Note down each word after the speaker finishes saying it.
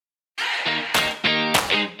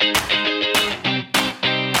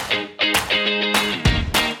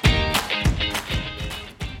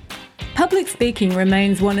speaking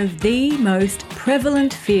remains one of the most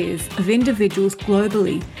prevalent fears of individuals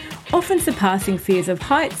globally, often surpassing fears of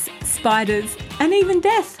heights, spiders, and even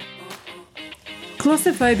death.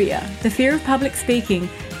 Glossophobia, the fear of public speaking,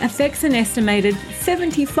 affects an estimated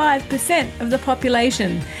 75% of the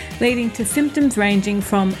population, leading to symptoms ranging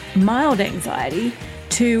from mild anxiety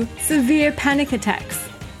to severe panic attacks.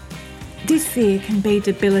 This fear can be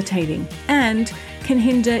debilitating and can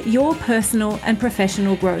hinder your personal and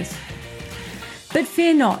professional growth. But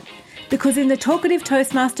fear not, because in the Talkative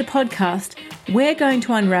Toastmaster podcast, we're going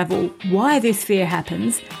to unravel why this fear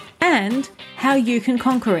happens and how you can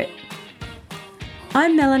conquer it.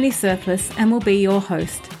 I'm Melanie Surplus and will be your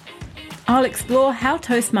host. I'll explore how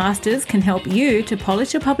Toastmasters can help you to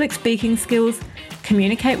polish your public speaking skills,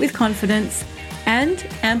 communicate with confidence, and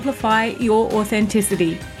amplify your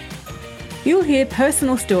authenticity. You'll hear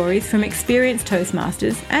personal stories from experienced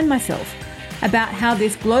Toastmasters and myself about how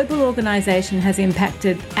this global organisation has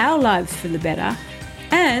impacted our lives for the better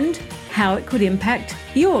and how it could impact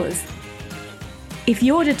yours. If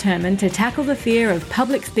you're determined to tackle the fear of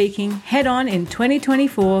public speaking head-on in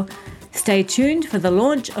 2024, stay tuned for the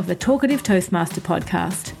launch of the Talkative Toastmaster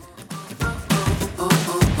podcast.